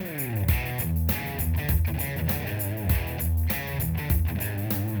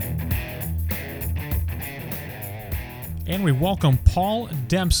And we welcome Paul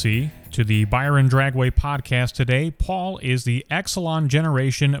Dempsey to the Byron Dragway podcast today. Paul is the Exelon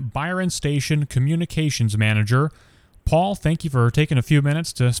Generation Byron Station Communications Manager. Paul, thank you for taking a few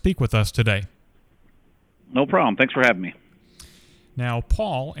minutes to speak with us today. No problem. Thanks for having me. Now,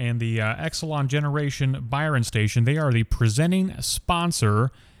 Paul and the Exelon Generation Byron Station, they are the presenting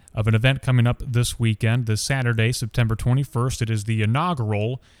sponsor of an event coming up this weekend, this Saturday, September 21st. It is the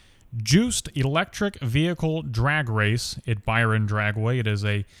inaugural Juiced Electric Vehicle Drag Race at Byron Dragway. It is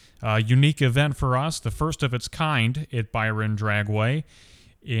a unique event for us, the first of its kind at Byron Dragway.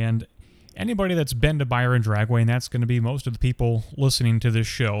 And anybody that's been to Byron Dragway, and that's going to be most of the people listening to this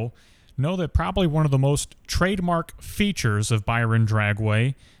show, know that probably one of the most trademark features of Byron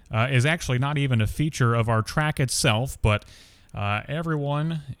Dragway is actually not even a feature of our track itself, but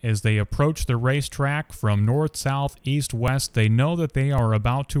everyone, as they approach the racetrack from north, south, east, west, they know that they are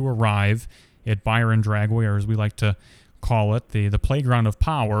about to arrive at Byron Dragway, or as we like to call it, the playground of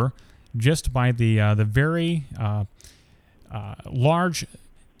power, just by the very large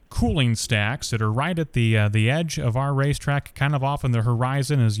cooling stacks that are right at the edge of our racetrack, kind of off on the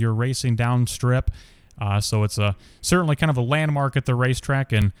horizon as you're racing down strip. So it's certainly kind of a landmark at the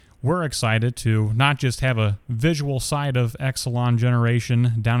racetrack, and we're excited to not just have a visual side of Exelon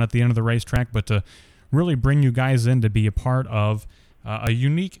Generation down at the end of the racetrack, but to really bring you guys in to be a part of a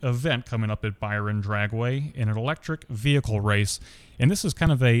unique event coming up at Byron Dragway in an electric vehicle race. And this is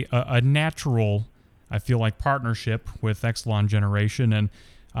kind of a natural, I feel like, partnership with Exelon Generation. And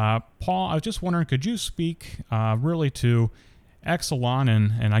Paul, I was just wondering, could you speak really to Exelon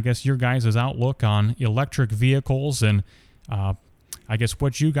and I guess your guys' outlook on electric vehicles and I guess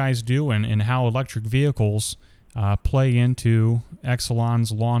what you guys do and how electric vehicles play into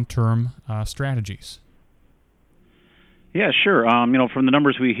Exelon's long-term strategies? Yeah, sure. From the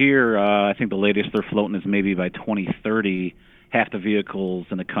numbers we hear, I think the latest they're floating is maybe by 2030, half the vehicles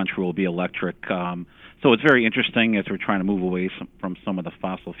in the country will be electric. So it's very interesting as we're trying to move away from some of the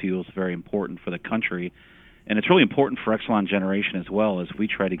fossil fuels, very important for the country. And it's really important for Exelon Generation as well as we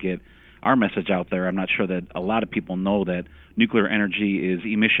try to get our message out there. I'm not sure that a lot of people know that nuclear energy is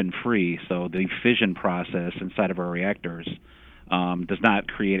emission-free, so the fission process inside of our reactors does not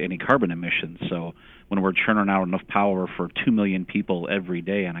create any carbon emissions. So when we're churning out enough power for 2 million people every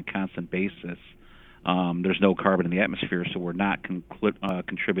day on a constant basis, there's no carbon in the atmosphere, so we're not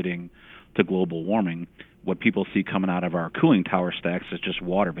contributing to global warming. What people see coming out of our cooling tower stacks is just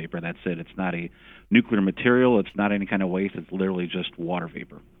water vapor. That's it. It's not a nuclear material. It's not any kind of waste. It's literally just water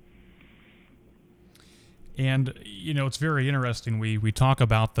vapor. And, it's very interesting. We talk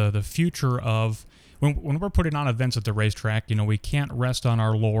about the future of, when we're putting on events at the racetrack, we can't rest on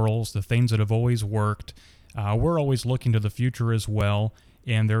our laurels, the things that have always worked. We're always looking to the future as well.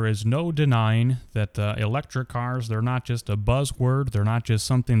 And there is no denying that electric cars, they're not just a buzzword. They're not just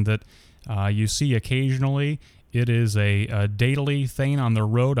something that you see occasionally. It is a daily thing on the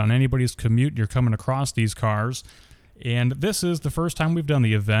road, on anybody's commute. You're coming across these cars. And this is the first time we've done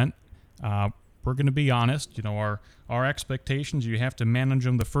the event. We're going to be honest. Our expectations, you have to manage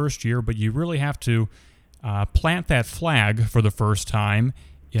them the first year, but you really have to plant that flag for the first time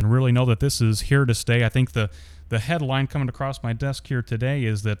and really know that this is here to stay. I think the headline coming across my desk here today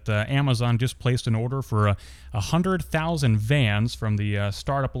is that Amazon just placed an order for 100,000 vans from the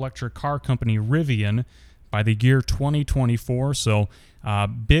startup electric car company Rivian by the year 2024. So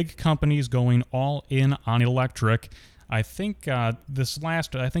big companies going all in on electric. I think in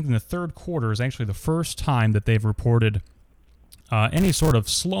the third quarter is actually the first time that they've reported any sort of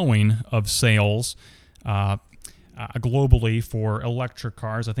slowing of sales globally for electric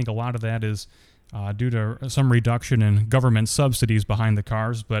cars. I think a lot of that is due to some reduction in government subsidies behind the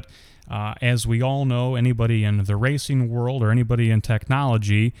cars. But as we all know, anybody in the racing world or anybody in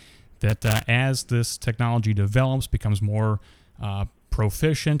technology, that as this technology develops, becomes more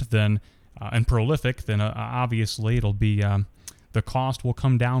proficient and prolific, then obviously it'll be the cost will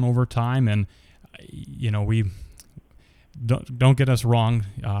come down over time. And we don't get us wrong,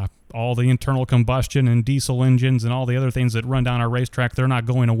 all the internal combustion and diesel engines and all the other things that run down our racetrack, they're not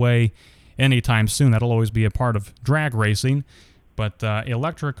going away anytime soon. That'll always be a part of drag racing. But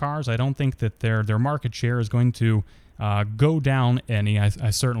electric cars, I don't think that their market share is going to go down any.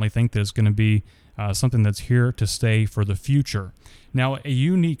 I certainly think there's going to be something that's here to stay for the future. Now, a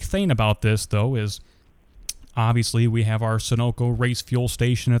unique thing about this, though, is obviously we have our Sunoco race fuel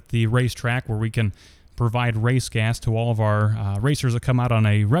station at the racetrack where we can provide race gas to all of our racers that come out on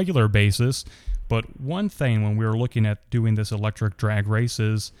a regular basis. But one thing when we were looking at doing this electric drag race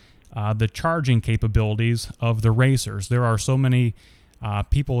is the charging capabilities of the racers. There are so many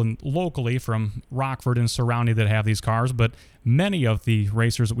people locally from Rockford and surrounding that have these cars, but many of the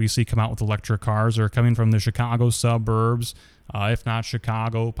racers that we see come out with electric cars are coming from the Chicago suburbs, if not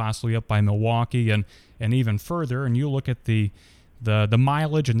Chicago, possibly up by Milwaukee and even further. And you look at the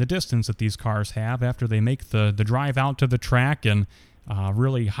mileage and the distance that these cars have after they make the drive out to the track and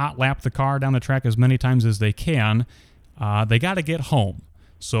really hot lap the car down the track as many times as they can. They got to get home.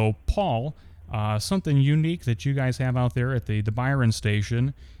 So, Paul, something unique that you guys have out there at the Byron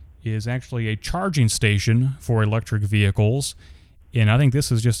station is actually a charging station for electric vehicles. And I think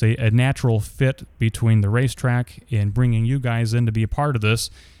this is just a natural fit between the racetrack and bringing you guys in to be a part of this.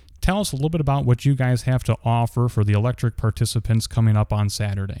 Tell us a little bit about what you guys have to offer for the electric participants coming up on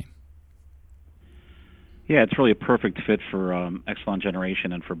Saturday. Yeah, it's really a perfect fit for Exelon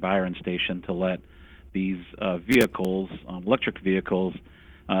Generation and for Byron Station to let these vehicles, electric vehicles,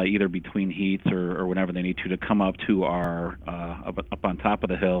 either between heats or whenever they need to come up to our up on top of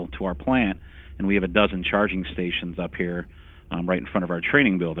the hill to our plant, and we have a dozen charging stations up here right in front of our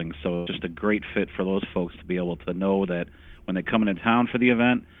training building. So just a great fit for those folks to be able to know that when they come into town for the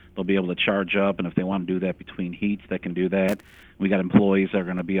event, they'll be able to charge up, and if they want to do that between heats, they can do that. We got employees that are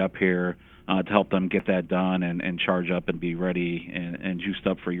going to be up here to help them get that done and charge up and be ready and juiced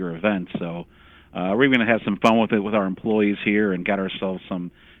up for your event. So we're going to have some fun with it with our employees here and got ourselves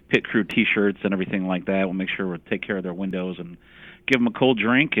some pit crew T-shirts and everything like that. We'll make sure we'll take care of their windows and give them a cold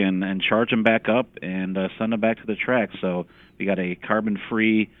drink and charge them back up and send them back to the track. So we got a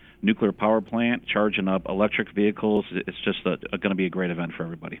carbon-free nuclear power plant charging up electric vehicles. It's just going to be a great event for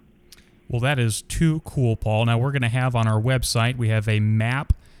everybody. Well, that is too cool, Paul. Now, we're going to have on our website, we have a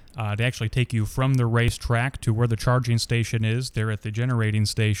map to actually take you from the racetrack to where the charging station is there at the generating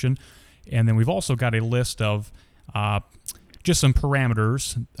station. And then we've also got a list of just some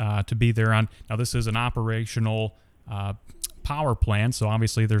parameters to be there on. Now, this is an operational power plant, so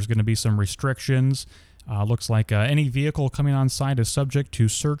obviously there's going to be some restrictions. Looks like any vehicle coming on site is subject to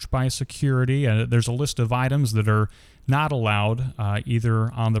search by security. There's a list of items that are not allowed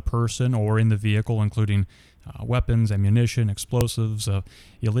either on the person or in the vehicle, including weapons, ammunition, explosives,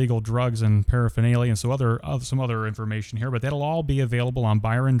 illegal drugs and paraphernalia, and so some other information here. But that'll all be available on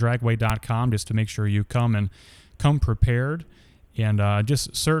ByronDragway.com just to make sure you come prepared. And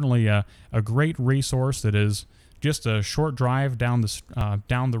just certainly a great resource that is just a short drive down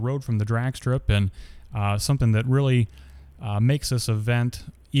the road from the drag strip, and something that really makes this event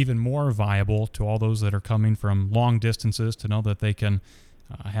even more viable to all those that are coming from long distances to know that they can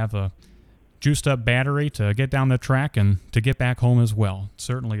have a juiced up battery to get down the track and to get back home as well.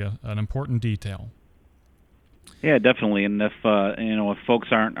 Certainly an important detail. Yeah, definitely. And if if folks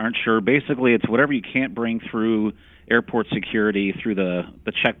aren't sure, basically it's whatever you can't bring through airport security through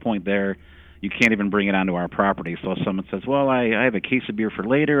the checkpoint there, you can't even bring it onto our property. So if someone says, well, I have a case of beer for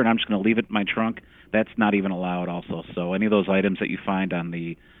later and I'm just going to leave it in my trunk, that's not even allowed also. So any of those items that you find on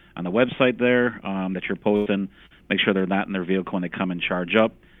the website there that you're posting, make sure they're not in their vehicle when they come and charge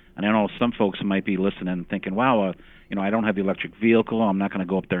up. And I know some folks might be listening and thinking, wow, I don't have the electric vehicle. I'm not going to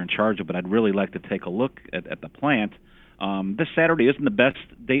go up there and charge it, but I'd really like to take a look at the plant. This Saturday isn't the best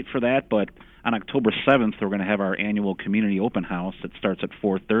date for that, but on October 7th, we're going to have our annual community open house. It starts at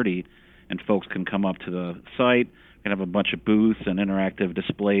 4:30, and folks can come up to the site. We're going to have a bunch of booths and interactive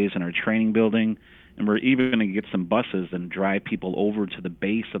displays in our training building, and we're even going to get some buses and drive people over to the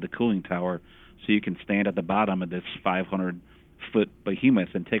base of the cooling tower so you can stand at the bottom of this 500-foot behemoth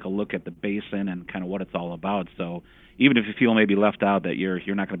and take a look at the basin and kind of what it's all about. So even if you feel maybe left out that you're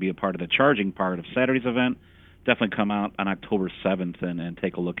not going to be a part of the charging part of Saturday's event, definitely come out on October 7th and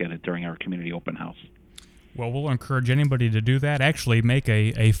take a look at it during our community open house. Well, we'll encourage anybody to do that. Actually, make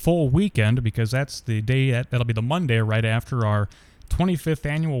a full weekend, because that's the day that'll be the Monday right after our 25th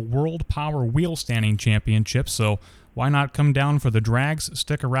annual World Power Wheel Standing Championship. So why not come down for the drags,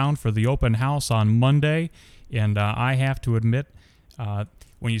 stick around for the open house on Monday. And I have to admit,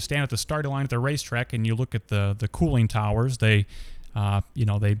 when you stand at the starting line at the racetrack and you look at the cooling towers,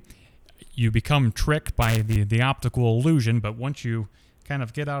 you become tricked by the optical illusion. But once you kind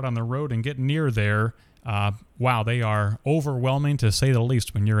of get out on the road and get near there, wow, they are overwhelming to say the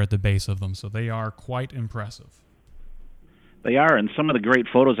least when you're at the base of them. So they are quite impressive. They are, and some of the great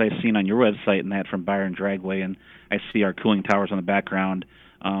photos I've seen on your website and that from Byron Dragway, and I see our cooling towers in the background.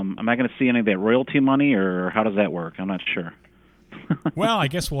 Am I going to see any of that royalty money, or how does that work? I'm not sure. Well, I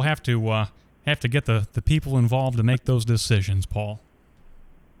guess we'll have to get the people involved to make those decisions, Paul.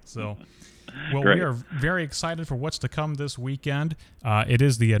 So, well, Great. We are very excited for what's to come this weekend. It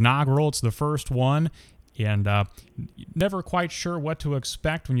is the inaugural. It's the first one. and never quite sure what to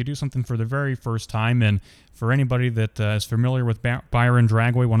expect when you do something for the very first time. And for anybody that is familiar with Byron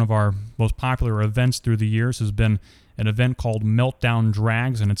Dragway, one of our most popular events through the years has been an event called Meltdown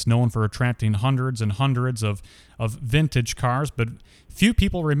Drags, and it's known for attracting hundreds and hundreds of vintage cars. But few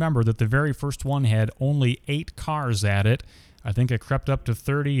people remember that the very first one had only 8 cars at it. I think it crept up to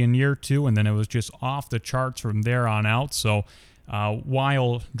 30 in year 2, and then it was just off the charts from there on out. So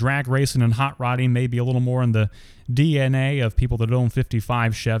while drag racing and hot rodding may be a little more in the DNA of people that own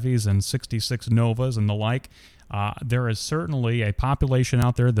 55 Chevys and 66 Novas and the like, there is certainly a population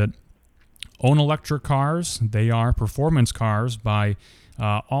out there that own electric cars. They are performance cars by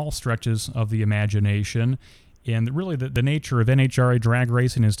all stretches of the imagination. And really the nature of NHRA drag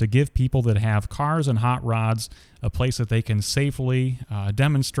racing is to give people that have cars and hot rods a place that they can safely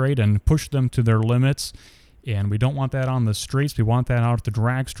demonstrate and push them to their limits. And we don't want that on the streets. We want that out at the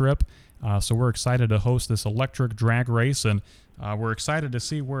drag strip. So we're excited to host this electric drag race, and we're excited to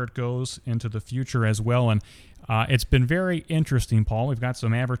see where it goes into the future as well. And it's been very interesting, Paul. We've got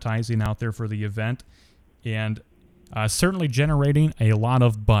some advertising out there for the event, and certainly generating a lot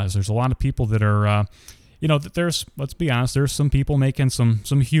of buzz. There's a lot of people that are... let's be honest, there's some people making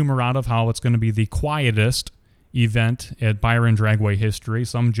some humor out of how it's going to be the quietest event at Byron Dragway history.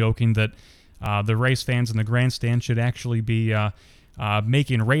 Some joking that the race fans in the grandstand should actually be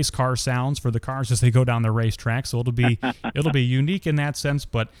making race car sounds for the cars as they go down the racetrack. So it'll be unique in that sense.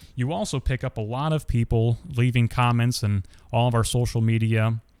 But you also pick up a lot of people leaving comments in all of our social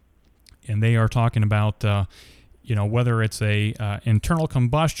media, and they are talking about whether it's a internal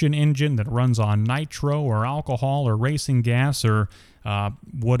combustion engine that runs on nitro or alcohol or racing gas or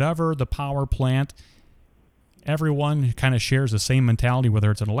whatever the power plant. Everyone kind of shares the same mentality,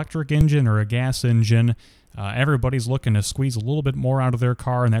 whether it's an electric engine or a gas engine. Everybody's looking to squeeze a little bit more out of their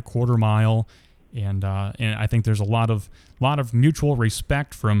car in that quarter mile, and I think there's a lot of mutual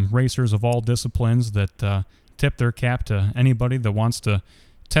respect from racers of all disciplines that tip their cap to anybody that wants to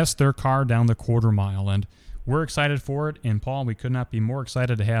test their car down the quarter mile. And we're excited for it. And Paul, we could not be more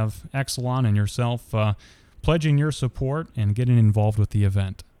excited to have Exelon and yourself pledging your support and getting involved with the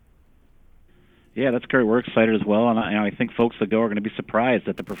event. Yeah, that's great. We're excited as well, and I think folks that go are going to be surprised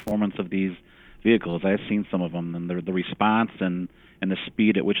at the performance of these vehicles. I've seen some of them, and the response and the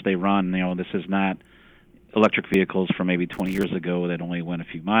speed at which they run. This is not electric vehicles from maybe 20 years ago that only went a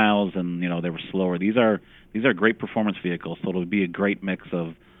few miles and they were slower. These are great performance vehicles, so it'll be a great mix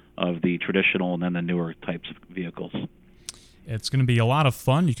of the traditional and then the newer types of vehicles. It's going to be a lot of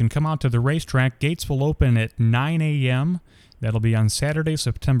fun. You can come out to the racetrack. Gates will open at 9 a.m. That'll be on Saturday,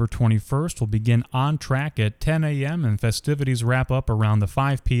 September 21st. We'll begin on track at 10 a.m. and festivities wrap up around the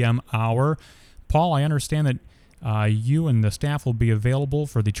 5 p.m. hour. Paul, I understand that you and the staff will be available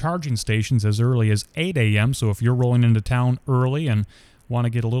for the charging stations as early as 8 a.m. So if you're rolling into town early and want to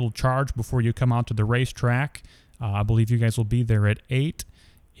get a little charge before you come out to the racetrack, I believe you guys will be there at 8.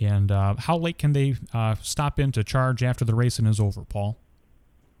 And how late can they stop in to charge after the racing is over, Paul?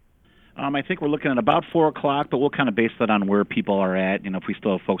 I think we're looking at about 4 o'clock, but we'll kind of base that on where people are at. If we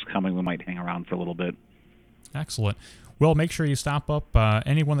still have folks coming, we might hang around for a little bit. Excellent. Well, make sure you stop up.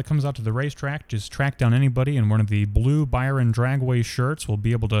 Anyone that comes out to the racetrack, just track down anybody in one of the blue Byron Dragway shirts. We'll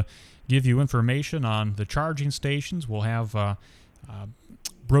be able to give you information on the charging stations. We'll have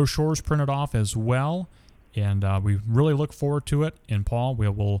brochures printed off as well, and we really look forward to it. And Paul, we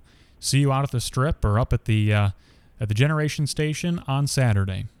will see you out at the strip or up at the generation station on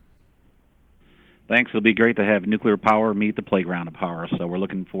Saturday. Thanks. It'll be great to have nuclear power meet the playground of power, so we're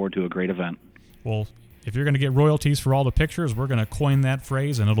looking forward to a great event. Well, if you're going to get royalties for all the pictures, we're going to coin that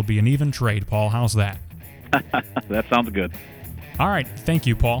phrase, and it'll be an even trade, Paul. How's that? That sounds good. All right. Thank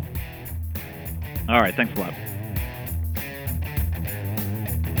you, Paul. All right. Thanks a lot.